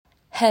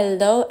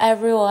Hello,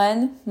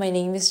 everyone. My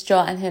name is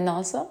Joanne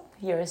Hinoso,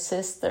 your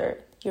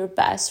sister, your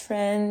best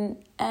friend,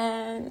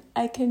 and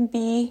I can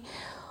be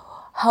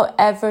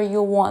however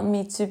you want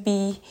me to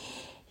be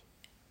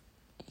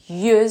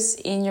used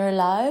in your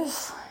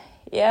life.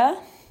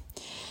 Yeah?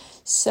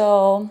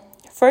 So,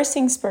 first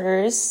things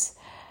first,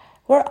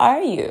 where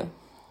are you?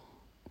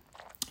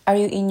 Are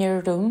you in your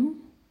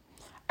room?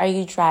 Are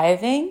you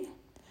driving?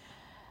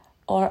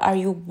 Or are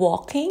you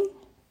walking?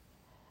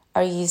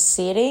 Are you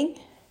sitting?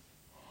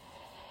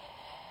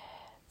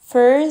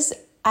 First,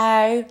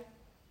 I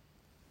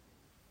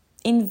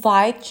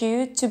invite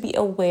you to be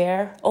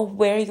aware of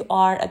where you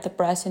are at the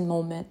present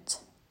moment.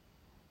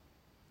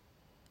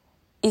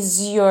 Is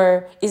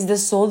the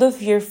sole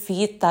of your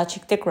feet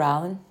touching the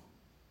ground?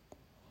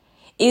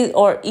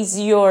 Is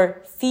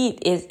your feet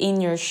is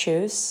in your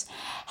shoes?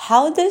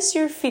 How does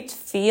your feet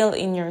feel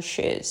in your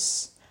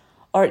shoes?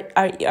 Or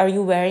are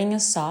you wearing a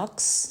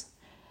socks?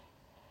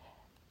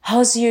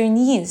 How's your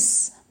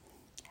knees?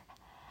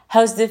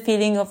 How's the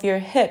feeling of your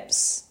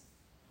hips?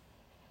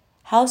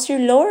 How's your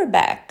lower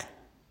back?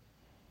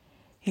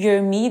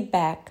 Your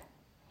mid-back?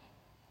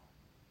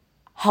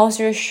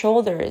 How's your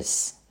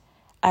shoulders?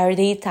 Are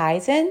they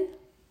tightened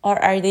or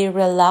are they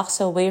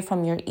relaxed away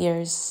from your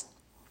ears?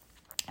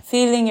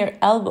 Feeling your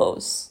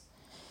elbows,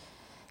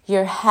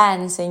 your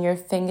hands and your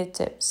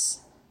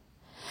fingertips.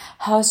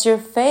 How's your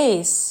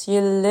face,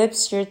 your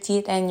lips, your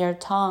teeth and your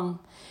tongue,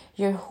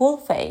 your whole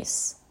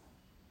face?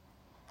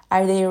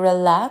 Are they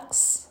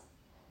relaxed?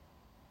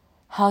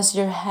 How's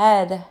your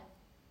head?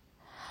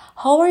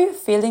 How are you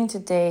feeling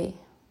today?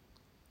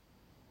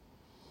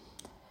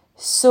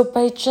 So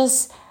by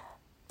just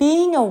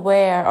being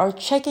aware or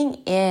checking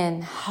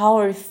in how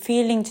we're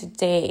feeling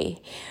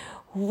today,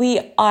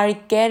 we are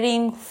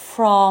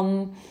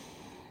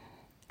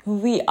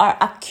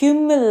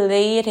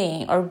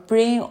accumulating or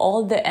bringing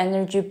all the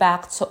energy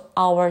back to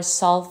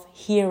ourself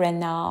here and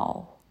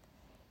now.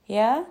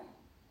 Yeah?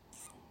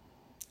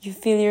 You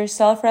feel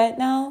yourself right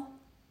now?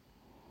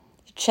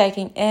 You're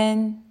checking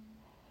in.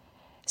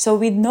 So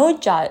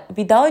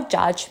without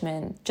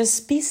judgment,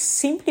 just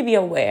simply be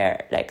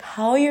aware, like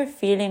how you're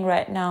feeling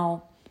right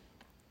now.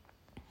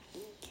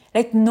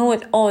 Like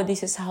note,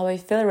 this is how I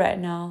feel right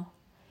now.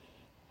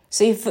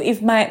 So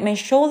if my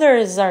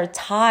shoulders are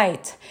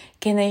tight,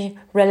 can I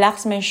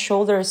relax my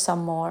shoulders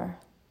some more?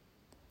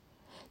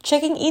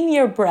 Checking in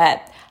your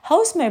breath.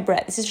 How's my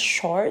breath? Is it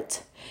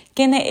short?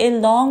 Can I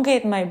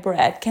elongate my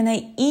breath? Can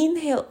I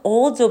inhale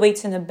all the way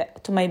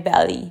to my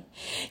belly?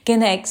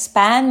 Can I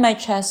expand my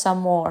chest some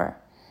more?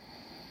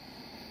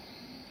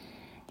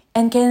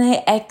 And can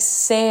I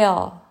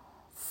exhale,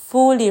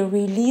 fully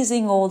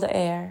releasing all the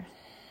air?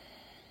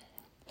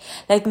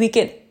 Like we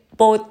can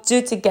both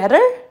do together,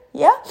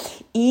 yeah?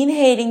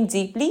 Inhaling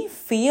deeply,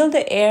 feel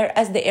the air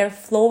as the air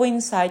flow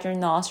inside your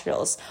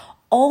nostrils,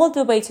 all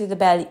the way to the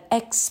belly,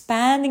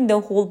 expanding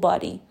the whole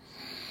body.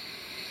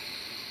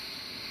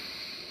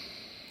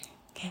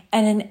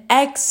 And then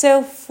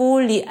exhale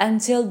fully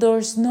until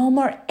there's no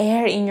more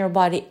air in your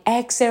body.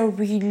 Exhale,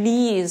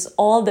 release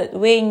all that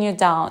weighing you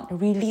down.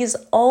 Release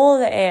all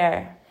the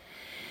air.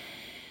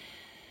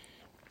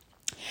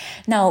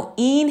 Now,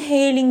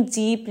 inhaling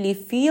deeply,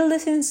 feel the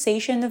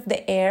sensation of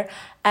the air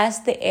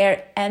as the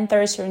air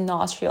enters your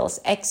nostrils,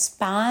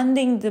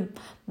 expanding the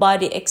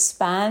body,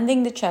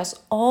 expanding the chest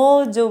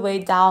all the way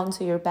down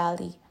to your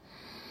belly.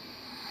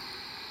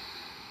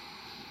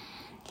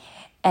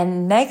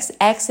 And next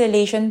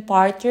exhalation,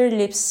 part your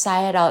lips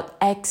side out.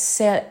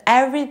 Exhale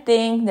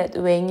everything that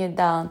weighing you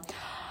down.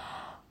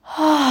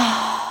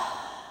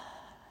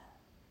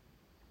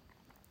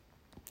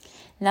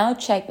 Now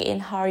check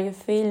in how you're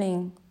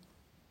feeling.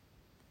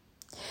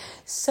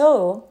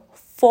 So,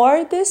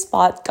 for this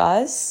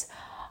podcast,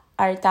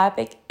 our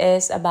topic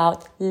is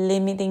about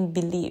limiting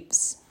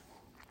beliefs.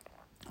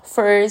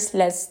 First,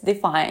 let's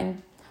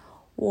define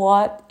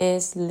what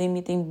is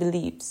limiting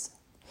beliefs.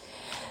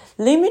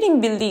 Limiting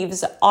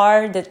beliefs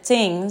are the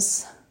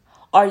things,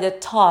 or the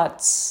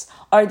thoughts,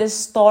 or the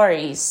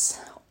stories,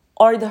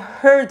 or the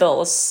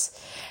hurdles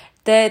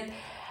that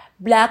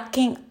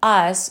blocking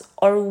us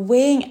or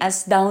weighing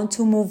us down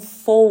to move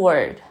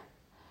forward.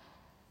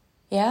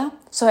 Yeah?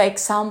 So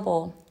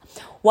example,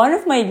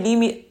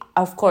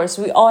 of course,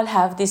 we all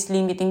have this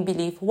limiting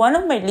belief. One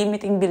of my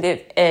limiting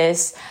belief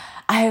is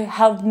I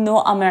have no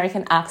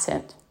American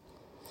accent.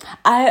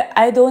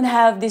 I don't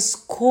have this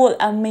cool,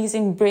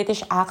 amazing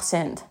British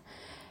accent.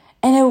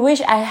 And I wish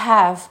I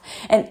have.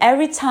 And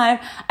every time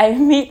I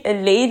meet a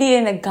lady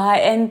and a guy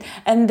and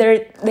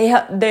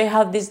they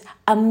have this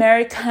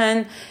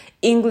American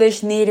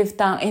English native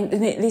tongue and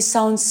they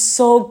sound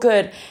so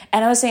good.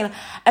 And I was saying,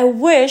 I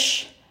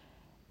wish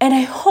and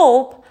I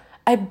hope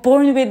I'm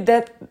born with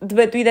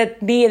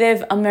that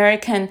native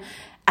American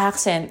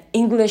accent,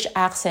 English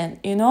accent,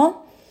 you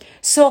know?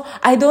 So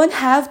I don't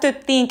have to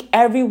think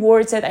every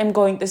word that I'm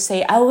going to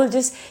say. I will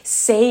just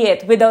say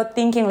it without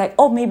thinking like,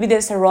 maybe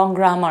there's a wrong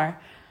grammar.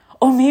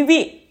 Or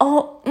maybe,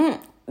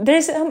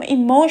 there's some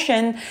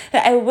emotion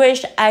that I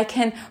wish I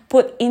can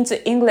put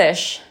into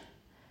English.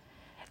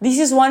 This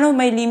is one of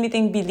my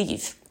limiting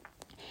beliefs.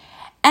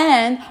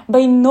 And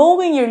by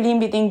knowing your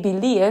limiting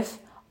belief,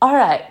 all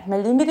right, my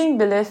limiting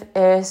belief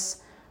is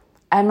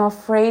I'm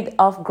afraid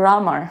of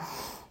grammar.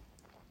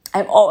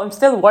 I'm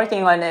still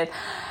working on it.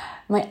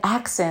 My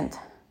accent.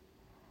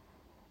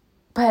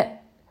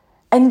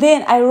 And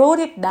then I wrote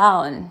it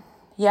down.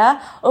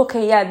 Yeah?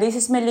 Okay, yeah, this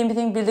is my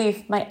limiting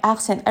belief, my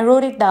accent. I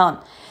wrote it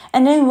down.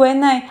 And then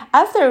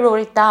after I wrote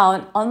it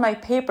down on my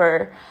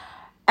paper,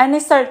 and I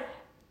start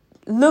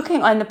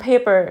looking on the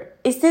paper,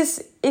 is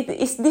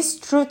this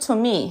true to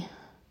me?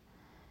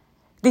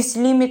 This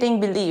limiting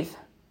belief.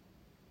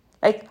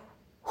 Like,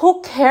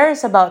 who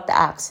cares about the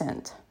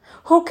accent?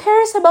 Who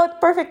cares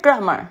about perfect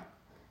grammar?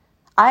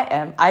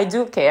 I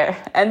do care.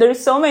 And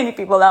there's so many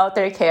people out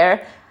there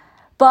care.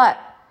 But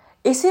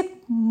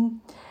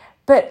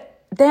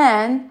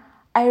then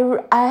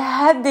I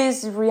had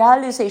this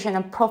realization,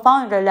 a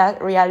profound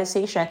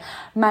realization.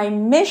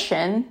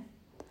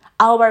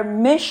 Our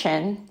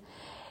mission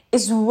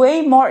is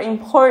way more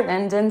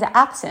important than the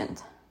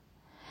accent.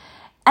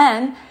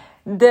 And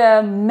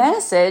the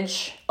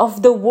message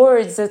of the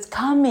words that's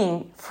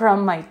coming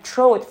from my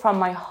throat, from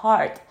my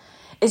heart,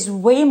 is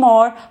way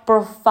more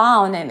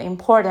profound and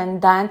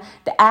important than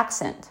the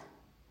accent.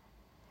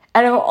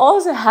 And I'm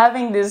also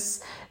having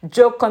this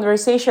joke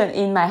conversation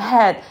in my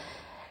head.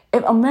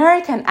 If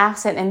American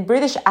accent and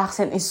British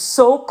accent is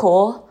so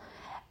cool,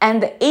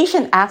 and the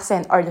Asian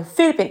accent or the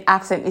Philippine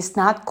accent is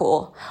not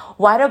cool,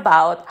 what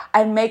about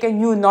I make a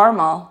new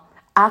normal?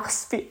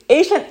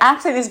 Asian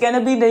accent is gonna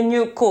be the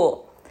new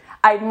cool.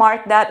 I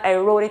marked that, I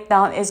wrote it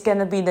down, it's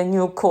gonna be the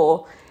new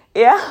cool.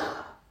 Yeah?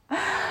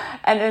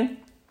 And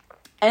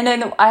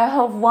then I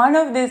have one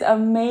of these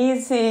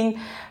amazing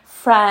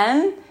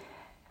friend.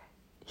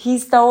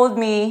 He's told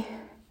me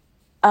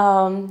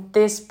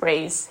this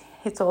phrase.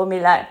 He told me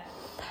that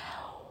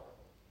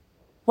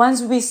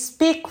once we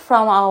speak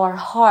from our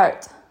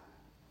heart,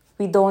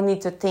 we don't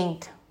need to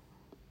think.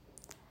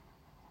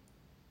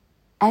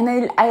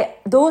 And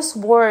those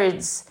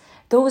words,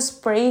 those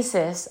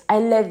phrases, I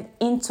let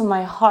into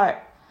my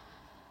heart.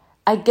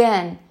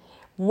 Again,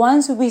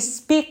 once we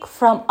speak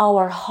from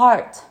our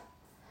heart,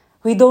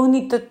 we don't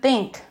need to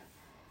think.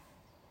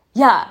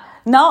 Yeah,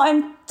 now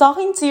I'm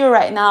talking to you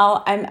right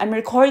now. I'm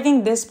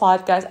recording this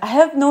podcast. I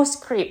have no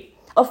script.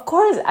 Of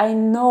course, I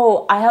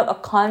know I have a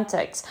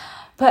context,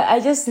 but I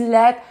just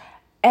let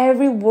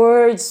every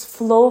words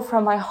flow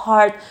from my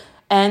heart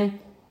and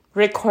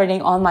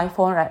recording on my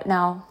phone right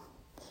now.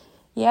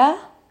 Yeah?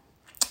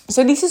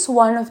 So this is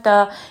one of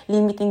the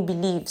limiting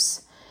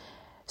beliefs.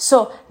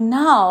 So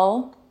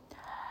now,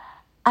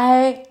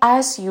 I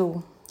ask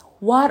you,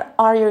 what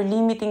are your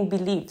limiting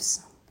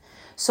beliefs?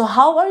 So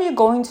how are you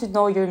going to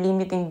know your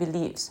limiting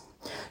beliefs?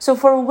 So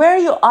for where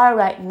you are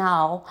right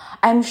now,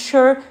 I'm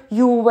sure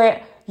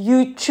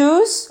you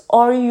choose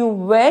or you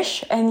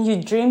wish and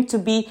you dream to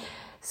be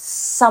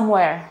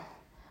somewhere.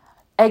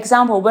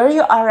 Example, where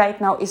you are right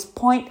now is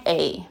point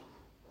A.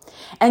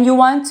 And you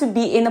want to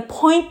be in a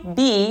point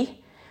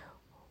B,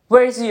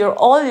 where's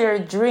all your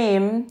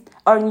dream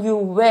or you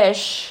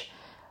wish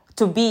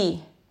to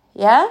be.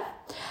 Yeah?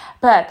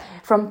 But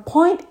from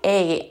point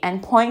A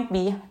and point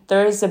B,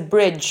 there is a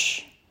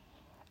bridge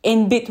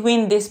in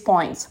between these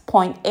points.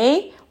 Point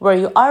A, where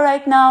you are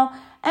right now,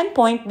 and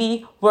point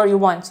B, where you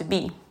want to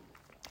be.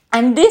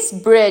 And this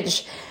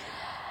bridge,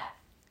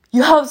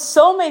 you have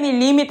so many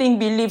limiting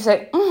beliefs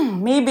like,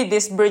 maybe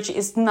this bridge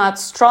is not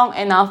strong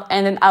enough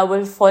and then I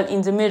will fall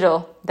in the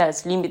middle.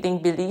 That's limiting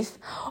belief.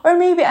 Or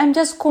maybe I'm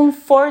just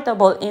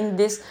comfortable in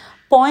this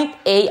point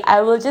A.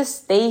 I will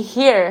just stay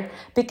here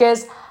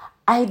because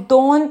I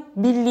don't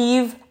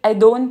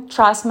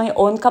trust my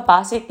own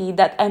capacity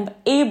that I'm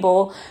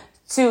able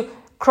to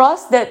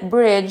cross that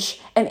bridge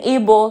and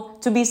able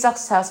to be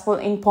successful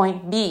in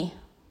point B.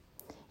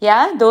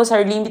 Yeah, those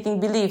are limiting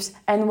beliefs.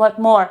 And what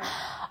more?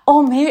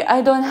 Oh, maybe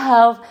I don't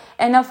have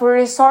enough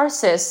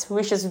resources,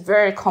 which is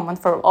very common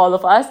for all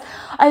of us.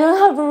 I don't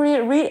have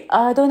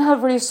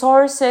enough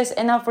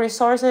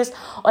resources,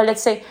 or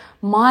let's say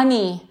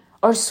money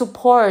or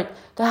support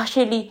to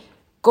actually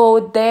go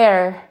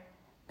there.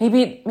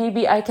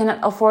 Maybe I cannot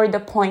afford the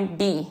point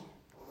B.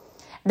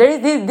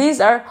 These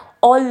are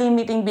all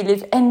limiting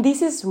beliefs, and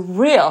this is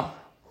real.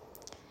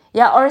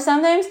 Yeah, or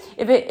sometimes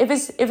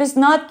if it's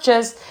not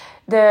just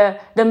the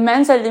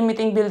mental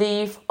limiting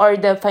belief or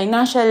the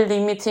financial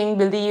limiting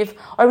belief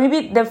or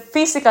maybe the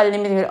physical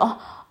limiting belief.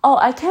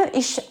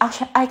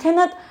 I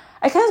cannot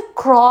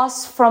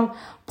cross from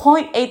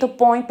point A to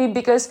point B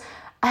because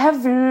I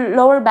have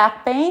lower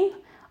back pain.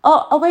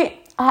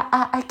 Wait,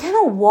 I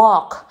cannot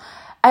walk.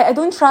 I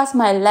don't trust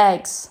my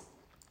legs.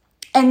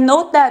 And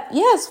note that,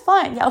 yes,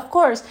 fine. Yeah, of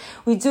course,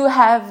 we do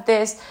have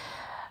this.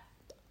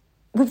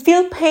 We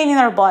feel pain in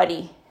our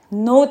body.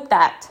 Note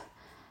that.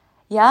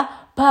 Yeah,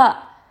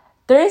 but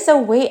there is a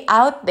way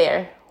out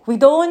there. We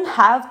don't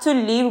have to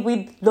live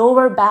with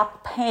lower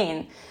back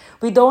pain.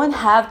 We don't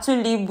have to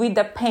live with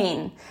the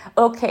pain.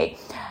 Okay,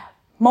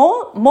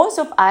 most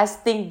of us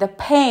think the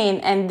pain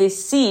and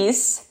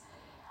disease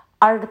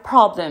are the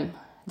problem.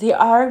 they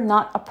are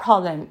not a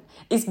problem.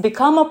 It's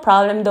become a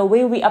problem the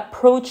way we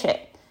approach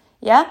it.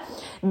 Yeah?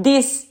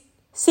 This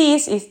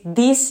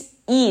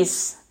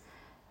is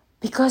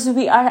because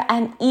we are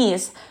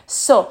unease.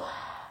 So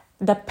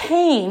the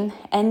pain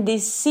and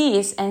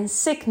disease and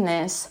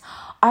sickness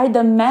are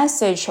the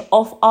message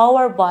of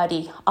our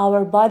body.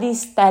 Our body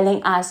is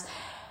telling us,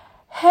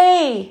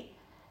 hey,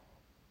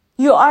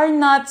 you are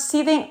not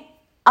sitting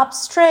up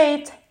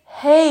straight.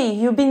 Hey,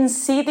 you've been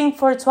sitting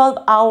for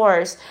 12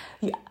 hours.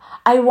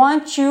 I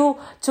want you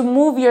to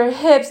move your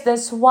hips.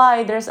 That's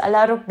why there's a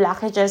lot of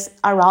blockages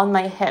around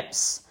my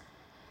hips.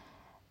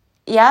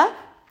 Yeah?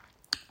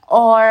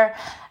 Or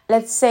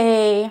let's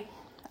say,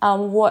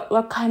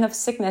 what kind of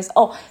sickness?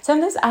 Oh,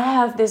 sometimes I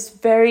have this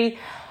very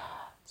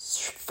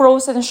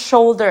frozen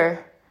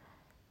shoulder,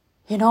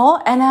 and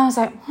I was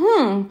like,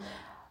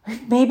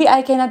 maybe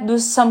I cannot do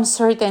some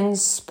certain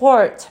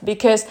sport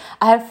because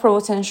I have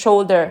frozen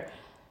shoulder.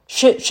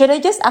 Should I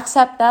just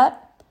accept that?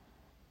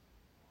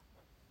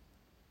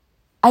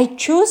 I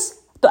choose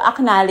to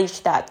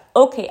acknowledge that,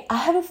 okay, I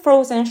have a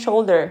frozen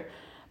shoulder,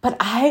 but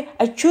I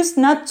choose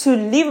not to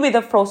live with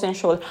a frozen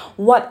shoulder.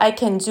 What I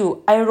can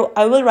do, I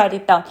will write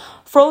it down.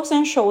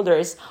 Frozen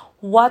shoulders.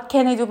 What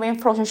can I do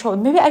with frozen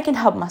shoulder? Maybe I can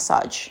have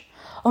massage.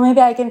 Or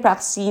maybe I can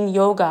practice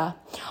yoga.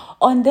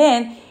 And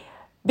then,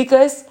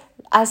 because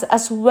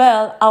as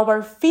well,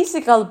 our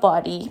physical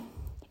body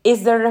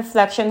is the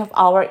reflection of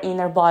our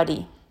inner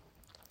body.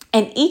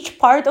 And each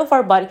part of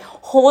our body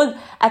hold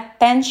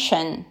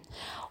attention,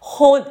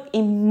 hold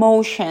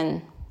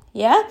emotion.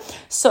 Yeah?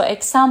 So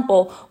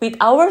example, with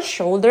our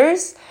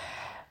shoulders,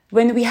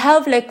 when we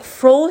have like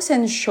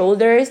frozen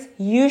shoulders,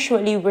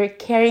 usually we're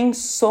carrying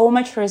so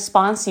much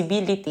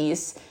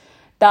responsibilities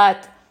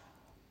that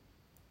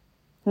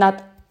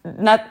not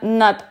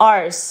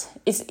ours.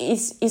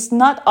 It's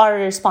not our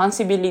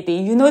responsibility.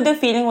 You know the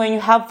feeling when you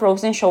have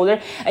frozen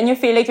shoulder and you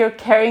feel like you're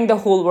carrying the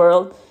whole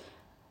world?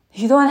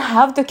 You don't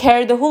have to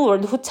carry the whole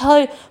world. Who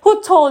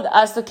told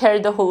us to carry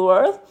the whole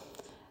world?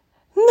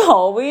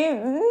 No,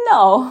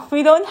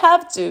 we don't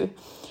have to.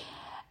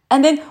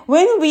 And then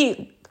when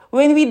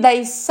we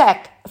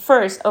dissect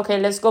first, okay,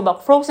 let's go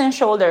back. Frozen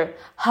shoulder.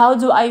 How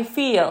do I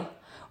feel?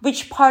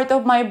 Which part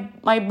of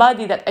my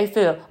body that I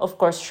feel? Of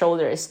course,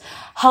 shoulders.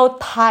 How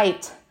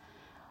tight?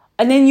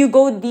 And then you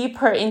go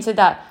deeper into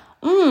that.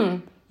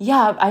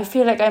 Yeah, I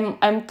feel like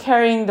I'm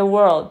carrying the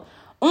world.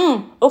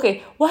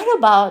 Okay, what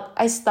about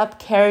I stop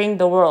carrying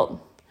the world?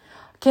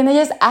 Can I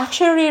just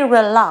actually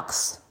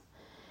relax?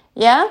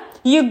 Yeah?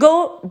 You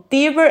go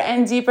deeper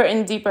and deeper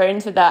and deeper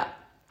into that.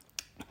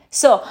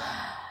 So,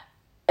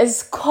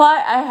 it's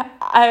quite,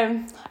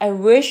 I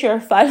wish you're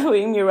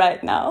following me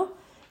right now.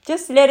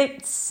 Just let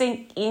it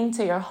sink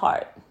into your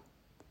heart.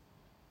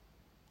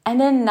 And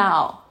then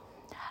now,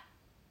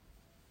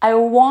 I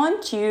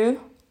want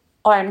you,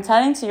 or I'm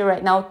telling to you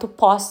right now, to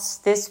pause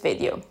this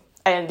video.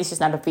 And this is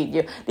not a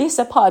video. This is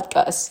a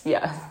podcast.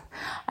 Yeah.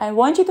 I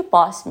want you to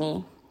pause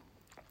me.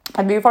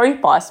 And before you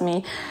pause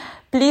me,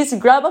 please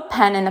grab a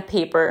pen and a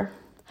paper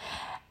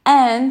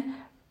and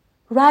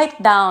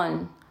write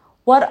down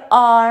what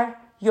are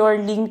your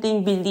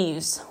limiting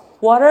beliefs.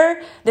 What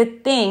are the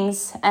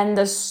things and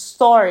the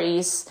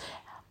stories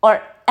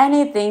or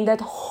anything that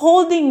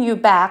holding you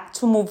back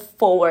to move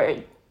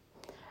forward?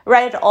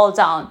 Write it all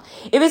down.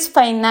 If it's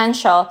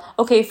financial,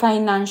 okay,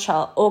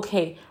 financial.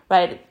 Okay,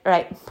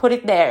 right. Put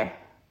it there.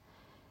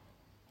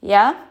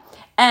 Yeah?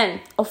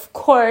 And of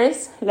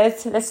course,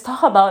 let's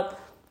talk about,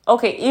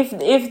 okay,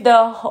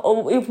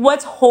 if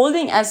what's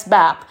holding us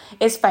back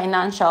is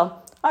financial,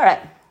 all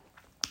right.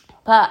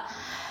 But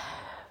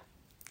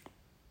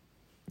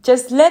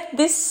just let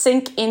this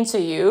sink into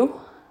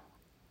you,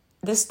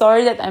 the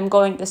story that I'm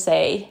going to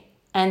say,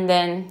 and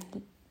then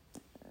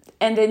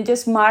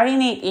just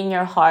marinate in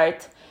your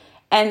heart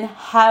and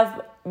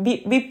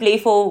be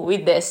playful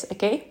with this,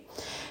 okay?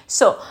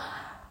 So,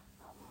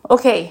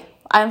 okay,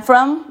 I'm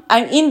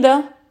in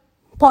the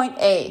point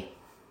A.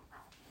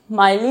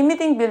 My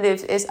limiting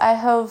beliefs is I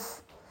have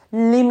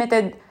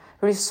limited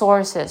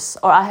resources,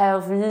 or I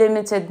have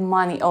limited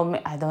money, or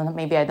I don't know,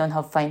 maybe I don't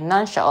have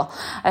financial.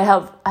 I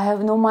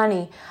have no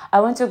money. I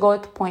want to go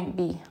to point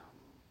B.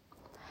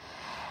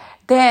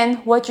 Then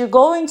what you're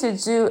going to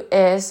do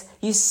is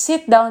you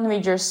sit down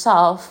with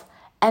yourself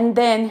and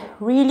then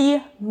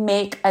really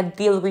make a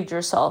deal with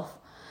yourself.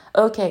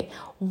 Okay,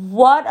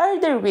 what are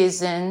the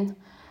reasons?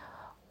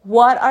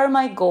 What are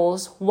my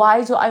goals?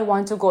 Why do I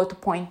want to go to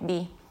point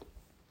B?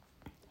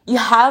 You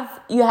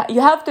have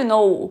to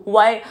know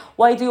why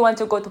do you want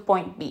to go to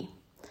point B?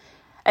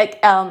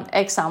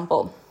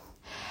 Example.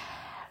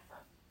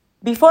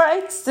 Before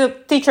I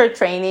took teacher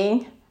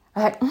training,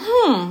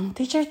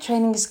 teacher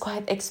training is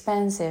quite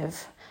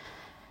expensive.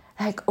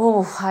 I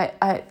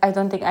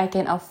don't think I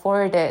can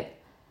afford it.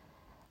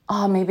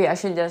 Oh, maybe I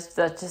should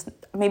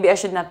maybe I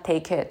should not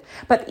take it.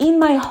 But in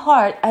my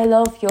heart, I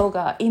love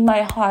yoga. In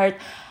my heart,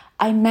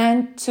 I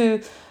meant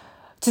to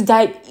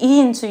dive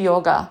into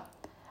yoga.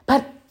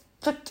 But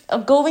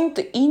going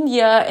to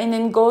India and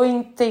then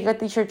going to take a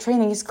teacher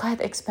training is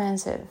quite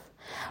expensive.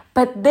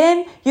 But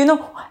then,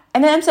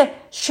 and then I'm saying,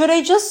 should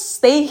I just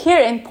stay here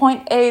in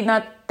point A,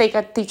 not take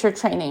a teacher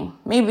training?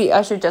 Maybe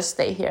I should just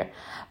stay here.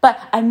 But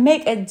I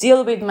make a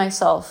deal with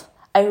myself.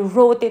 I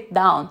wrote it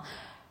down.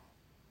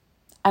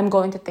 I'm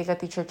going to take a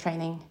teacher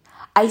training.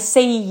 I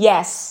say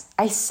yes.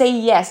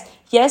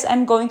 Yes,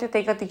 I'm going to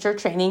take a teacher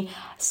training.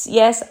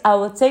 Yes, I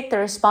will take the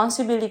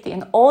responsibility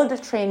and all the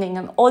training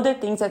and all the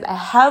things that I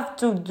have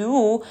to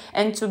do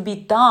and to be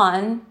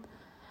done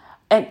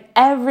and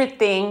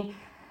everything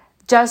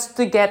just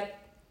to get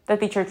the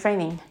teacher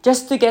training,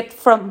 just to get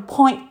from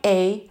point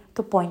A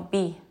to point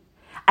B.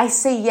 I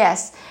say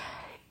yes.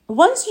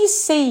 Once you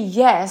say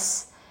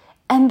yes,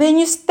 and then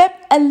you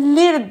step a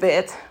little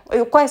bit,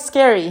 quite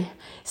scary,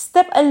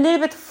 step a little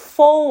bit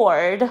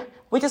forward,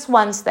 which is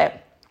one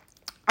step.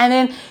 And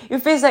then you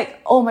feel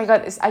like, oh my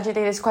God, it's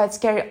agitated, it's quite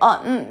scary.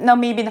 No,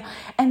 maybe not.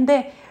 And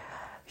then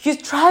you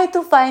try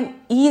to find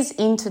ease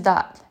into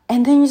that.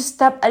 And then you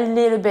step a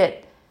little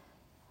bit.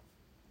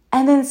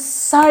 And then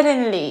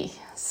suddenly,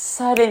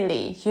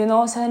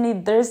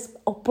 there's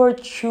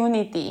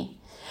opportunity.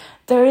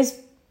 There's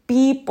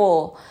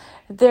people.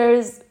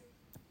 There's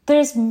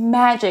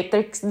magic.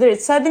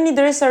 Suddenly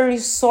there's a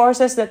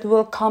resources that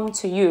will come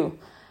to you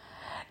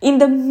in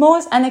the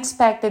most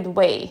unexpected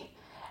way.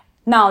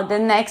 Now, the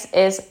next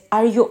is,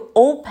 are you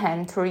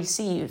open to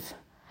receive?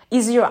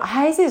 Is your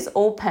eyes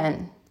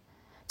open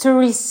to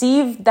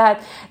receive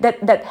that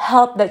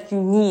help that you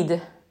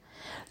need?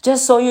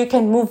 Just so you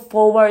can move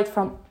forward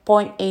from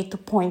point A to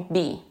point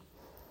B.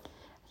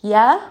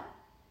 Yeah?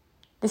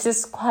 This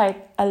is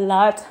quite a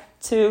lot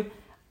to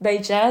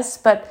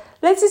digest, but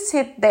let's just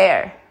sit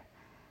there.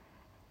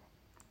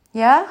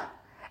 Yeah?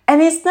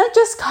 And it's not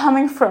just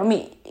coming from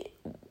me.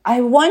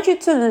 I want you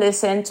to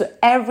listen to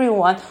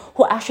everyone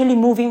who actually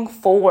moving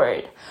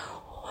forward.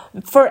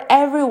 For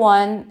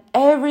everyone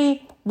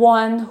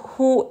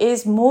who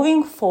is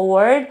moving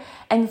forward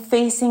and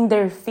facing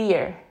their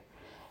fear.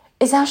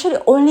 It's actually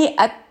only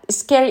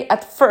scary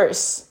at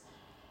first.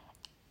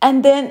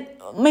 And then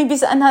maybe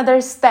it's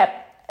another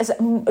step. It's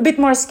a bit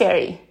more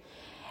scary.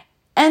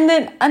 And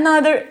then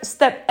another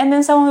step. And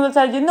then someone will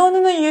tell you, no,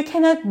 you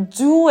cannot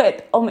do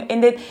it.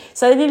 And then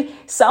suddenly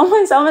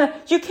someone,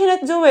 you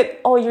cannot do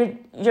it. Oh,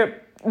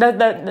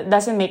 that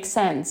doesn't make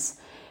sense.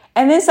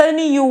 And then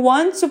suddenly you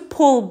want to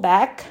pull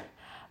back,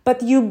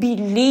 but you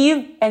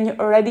believe and you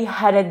already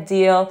had a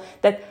deal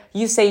that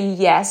you say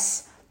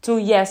yes,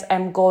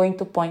 I'm going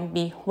to point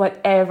B,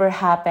 whatever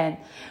happened.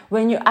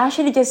 When you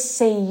actually just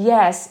say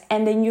yes,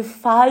 and then you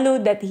follow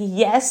that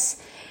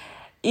yes,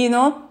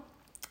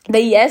 the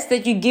yes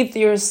that you give to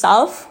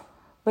yourself,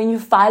 when you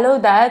follow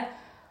that,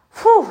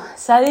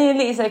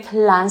 suddenly it's like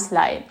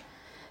landslide.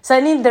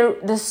 Suddenly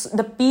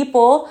the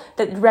people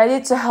that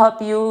ready to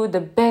help you,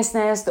 the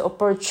business, the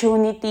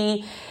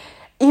opportunity,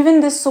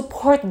 even the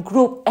support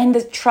group and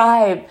the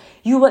tribe,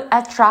 you will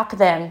attract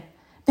them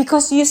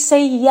because you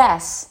say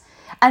yes.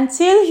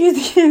 Until you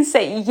didn't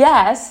say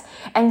yes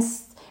and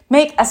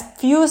make a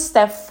few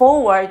steps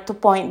forward to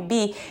point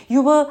B,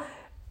 you will,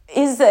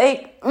 is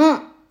like,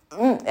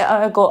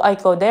 I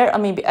go there, or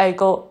maybe I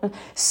go.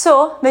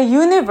 So the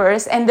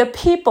universe and the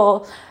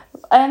people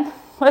and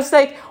was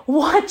like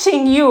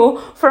watching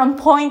you from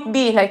point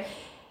B, like,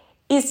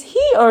 is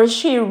he or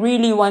she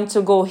really want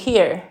to go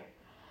here?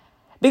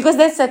 Because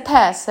that's a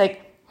test,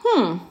 like,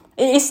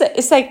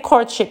 it's like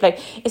courtship, like,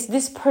 is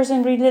this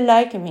person really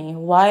liking me?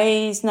 Why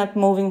is not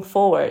moving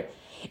forward?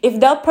 If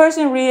that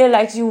person really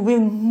likes you, will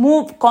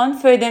move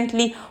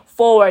confidently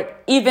forward,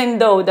 even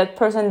though that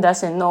person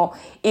doesn't know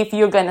if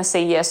you're gonna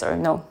say yes or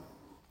no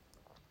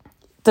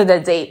to the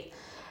date.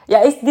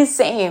 Yeah, it's the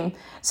same.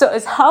 So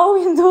it's how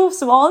we do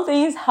small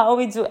things, how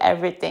we do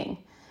everything.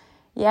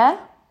 Yeah?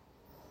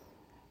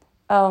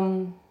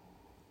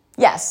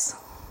 Yes,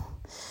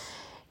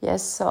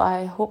 so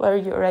I hope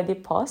you already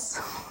paused.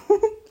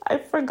 I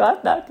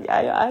forgot that. Yeah,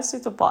 I asked you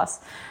to pause.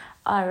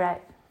 All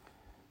right.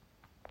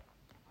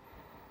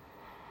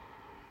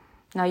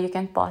 Now you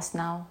can pause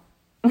now.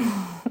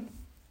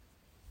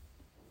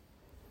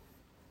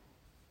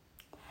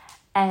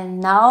 And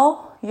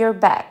now you're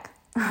back.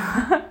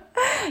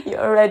 You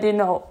already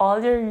know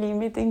all your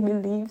limiting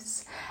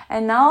beliefs.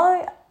 And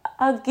now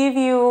I'll give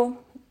you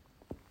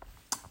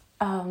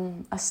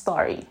a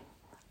story.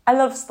 I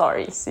love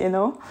stories,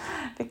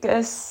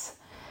 because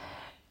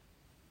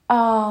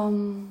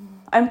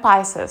I'm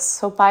Pisces.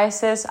 So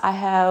Pisces,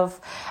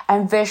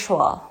 I'm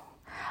visual.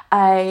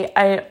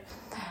 I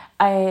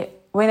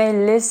when I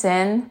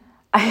listen,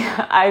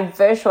 I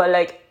visual,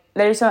 like,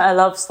 there's some, I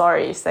love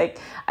stories. Like,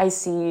 I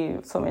see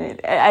so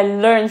many, I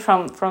learn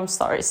from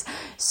stories.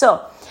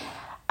 So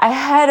I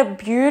had a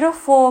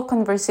beautiful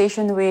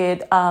conversation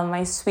with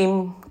my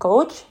swim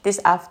coach this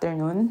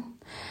afternoon.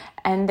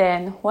 And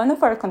then one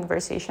of our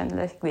conversations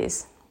like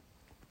this.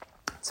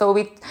 So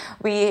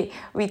we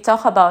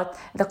talk about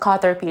the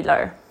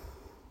caterpillar.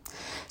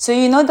 So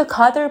the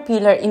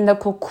caterpillar in the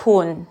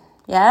cocoon,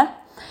 yeah?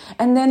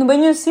 And then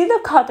when you see the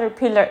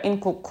caterpillar in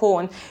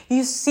cocoon,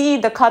 you see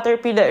the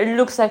caterpillar, it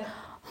looks like,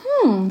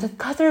 the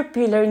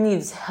caterpillar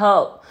needs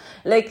help.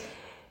 Like,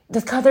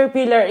 the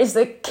caterpillar is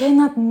like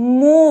cannot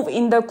move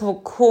in the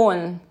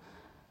cocoon.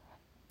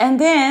 And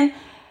then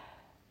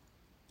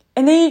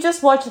you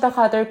just watch the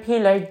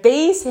caterpillar.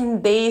 Days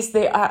and days,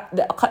 the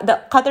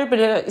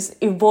caterpillar is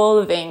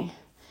evolving.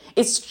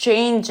 It's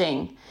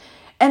changing.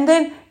 And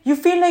then you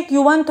feel like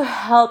you want to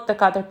help the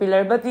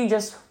caterpillar, but you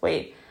just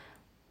wait.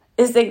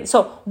 It's like,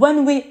 so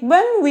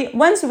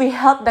once we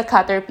help the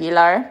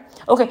caterpillar,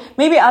 okay,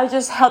 maybe I'll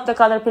just help the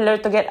caterpillar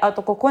to get out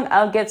of cocoon.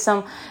 I'll get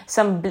some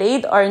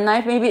blade or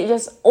knife. Maybe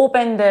just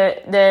open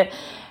the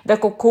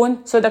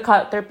cocoon so the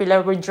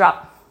caterpillar will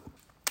drop.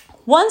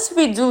 Once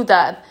we do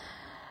that,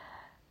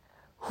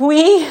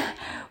 we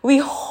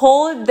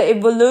hold the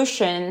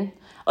evolution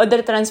or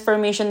the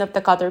transformation of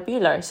the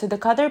caterpillar. So the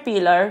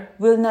caterpillar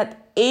will not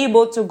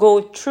able to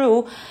go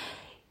through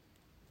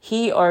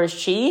he or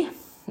she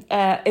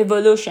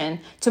evolution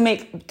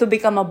to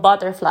become a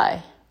butterfly.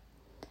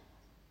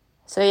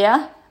 So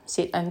yeah,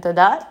 sit into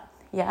that.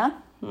 Yeah,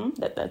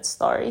 that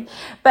story.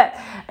 But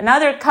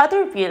another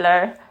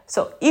caterpillar.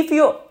 So if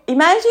you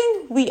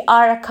imagine we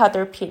are a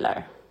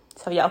caterpillar.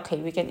 So yeah, okay,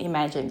 we can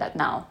imagine that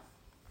now.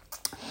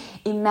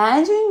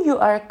 Imagine you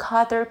are a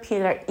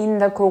caterpillar in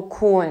the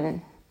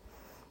cocoon.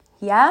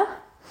 Yeah?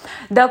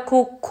 The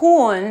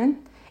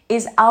cocoon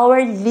is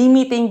our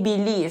limiting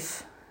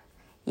belief.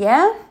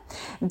 Yeah?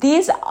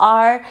 This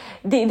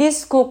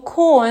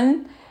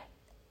cocoon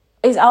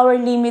is our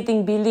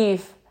limiting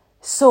belief.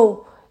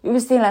 So, you will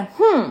say like,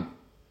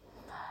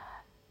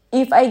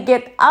 if I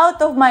get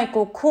out of my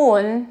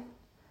cocoon,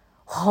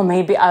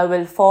 maybe I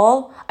will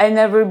fall. I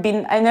never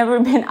been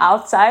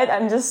outside.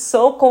 I'm just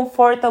so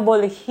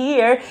comfortable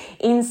here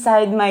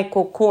inside my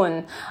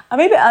cocoon.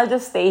 Maybe I'll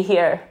just stay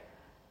here.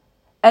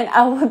 And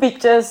I will be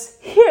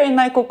just here in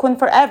my cocoon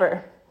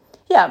forever.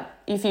 Yeah,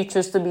 if you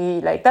choose to be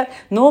like that,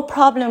 no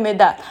problem with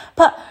that.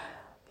 But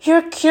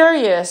you're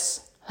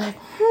curious, like,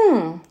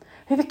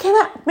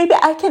 maybe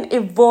I can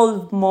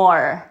evolve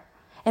more.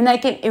 And I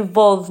can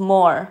evolve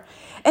more.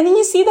 And then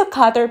you see the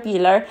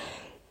caterpillar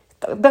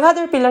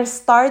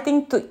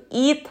starting to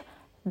eat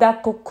the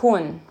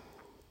cocoon.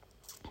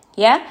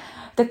 Yeah?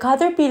 The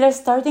caterpillar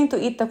starting to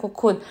eat the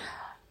cocoon.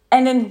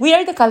 And then we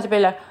are the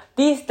caterpillar.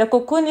 The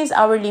cocoon is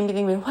our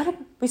limiting belief. What if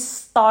we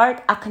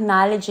start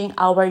acknowledging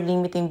our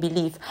limiting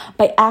belief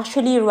by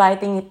actually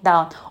writing it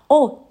down?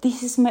 Oh,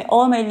 this is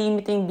all my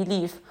limiting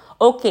belief.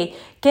 Okay,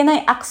 can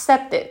I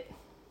accept it?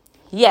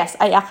 Yes,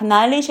 I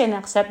acknowledge and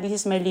accept this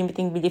is my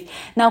limiting belief.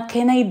 Now,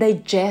 can I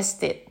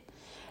digest it?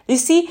 You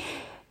see,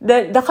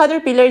 the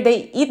caterpillar,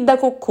 they eat the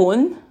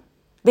cocoon,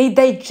 they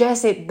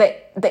digest it,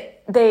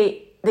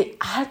 they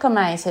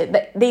alchemize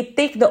it, they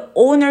take the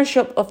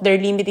ownership of their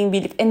limiting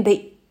belief and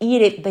they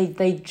eat it, they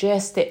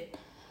digest it.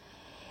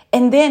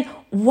 And then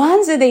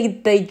once they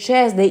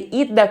digest, they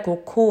eat the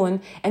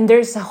cocoon and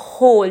there's a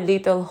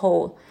little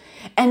hole.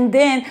 And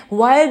then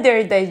while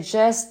they're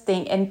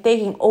digesting and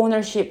taking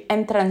ownership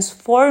and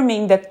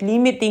transforming that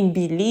limiting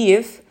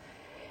belief,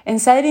 and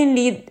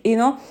suddenly,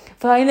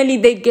 finally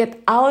they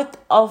get out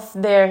of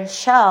their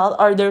shell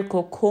or their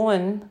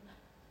cocoon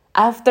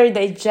after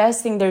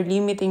digesting their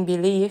limiting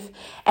belief.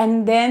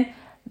 And then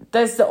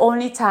that's the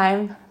only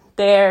time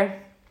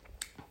their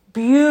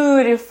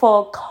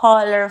beautiful,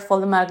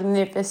 colorful,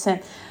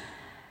 magnificent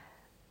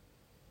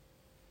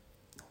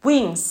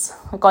wings.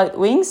 We call it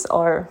wings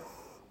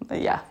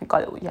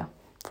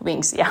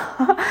wings.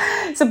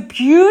 Yeah. So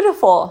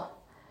beautiful,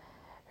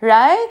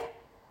 right?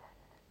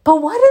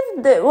 But what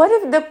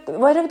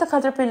if the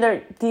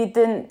caterpillar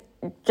didn't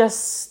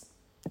just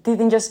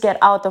get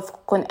out of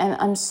cocoon and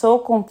I'm so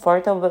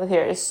comfortable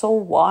here. It's so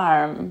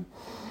warm.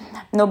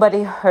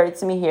 Nobody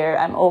hurts me here.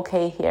 I'm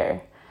okay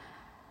here.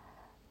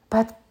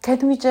 But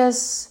can we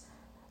just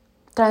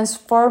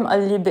transform a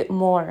little bit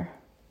more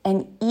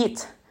and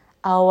eat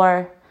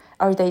or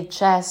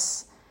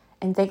digest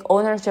and take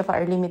ownership of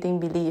our limiting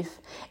belief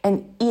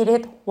and eat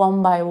it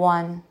one by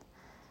one.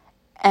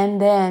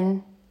 And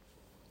then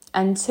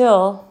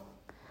until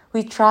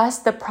we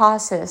trust the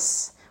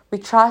process,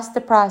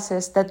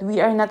 that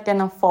we are not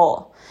gonna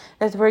fall,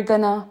 that we're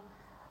gonna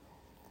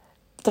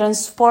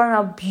transform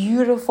our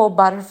beautiful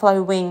butterfly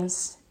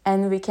wings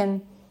and we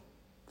can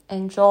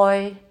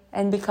enjoy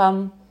and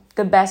become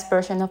the best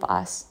version of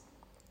us.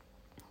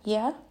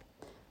 Yeah?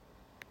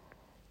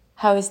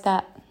 How is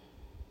that?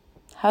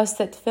 How's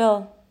that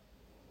feel?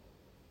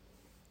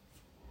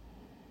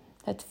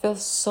 That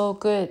feels so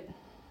good.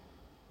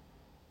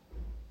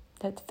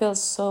 That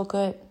feels so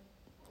good.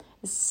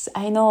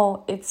 I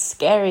know it's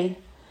scary.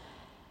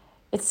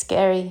 It's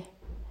scary.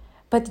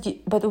 But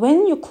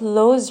when you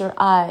close your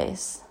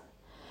eyes,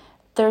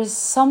 there's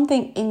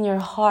something in your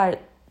heart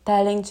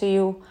telling to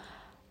you,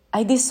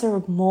 I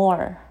deserve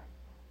more.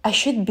 I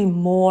should be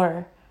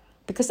more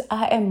because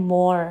I am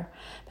more.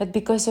 But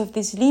because of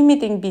this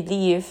limiting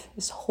belief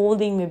is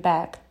holding me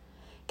back,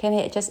 can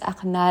I just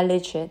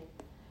acknowledge it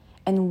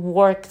and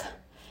work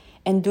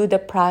and do the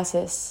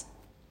process?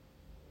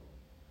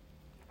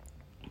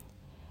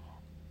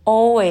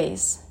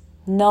 Always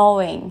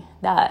knowing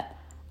that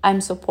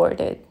I'm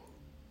supported.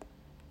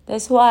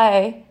 That's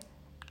why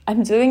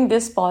I'm doing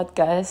this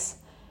podcast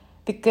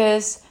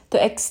because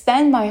to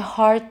extend my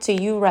heart to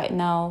you right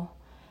now,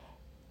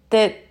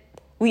 that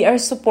we are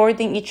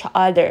supporting each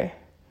other.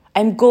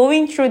 I'm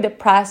going through the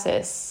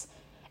process,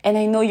 and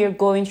I know you're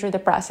going through the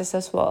process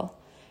as well.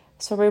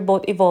 So we're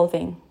both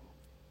evolving.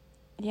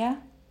 Yeah?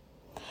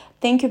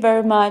 Thank you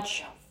very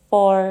much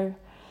for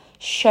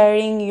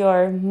sharing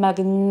your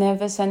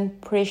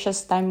magnificent,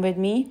 precious time with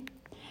me.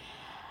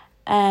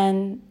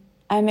 And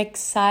I'm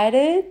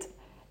excited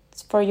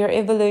for your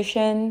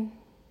evolution.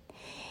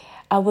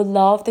 I would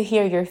love to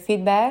hear your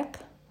feedback,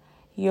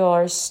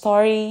 your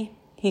story.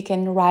 You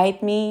can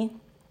write me.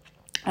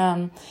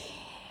 You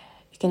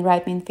can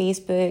write me on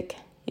Facebook.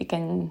 You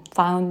can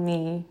find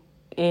me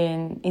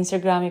in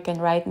Instagram. You can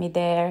write me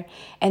there.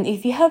 And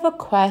if you have a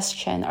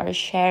question or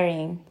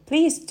sharing,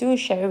 please do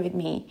share with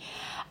me.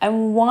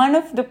 I'm one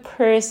of the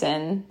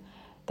person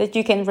that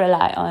you can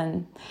rely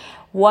on.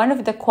 One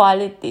of the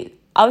quality,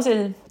 I would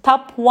say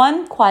top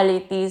one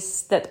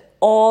qualities that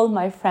all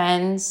my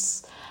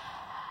friends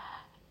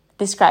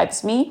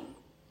describes me.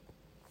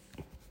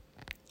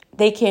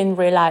 They can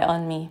rely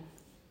on me.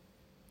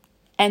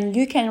 And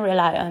you can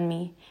rely on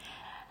me.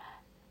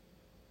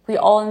 We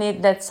all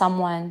need that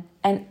someone.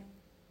 And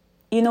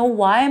you know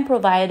why I'm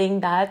providing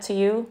that to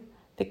you?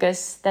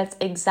 Because that's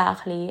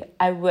exactly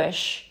I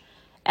wish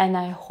and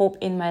I hope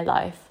in my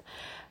life.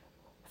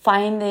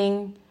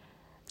 Finding,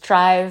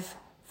 thrive,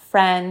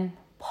 friend,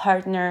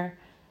 partner,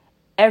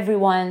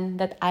 everyone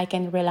that I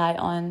can rely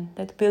on,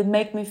 that will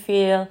make me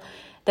feel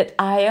that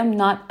I am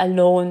not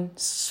alone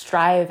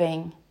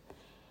striving.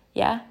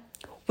 Yeah?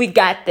 We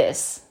got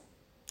this.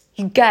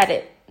 You got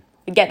it.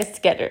 We got it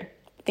together.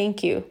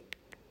 Thank you.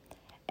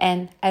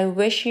 And I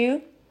wish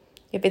you,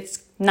 if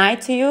it's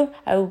night to you,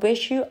 I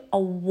wish you a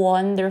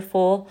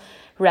wonderful,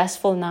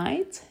 restful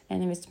night.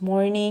 And if it's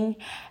morning,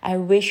 I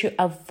wish you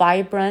a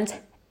vibrant,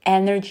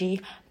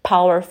 energy,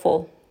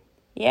 powerful.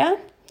 Yeah?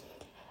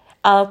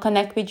 I'll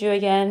connect with you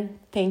again.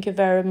 Thank you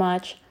very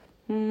much.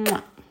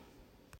 Mwah.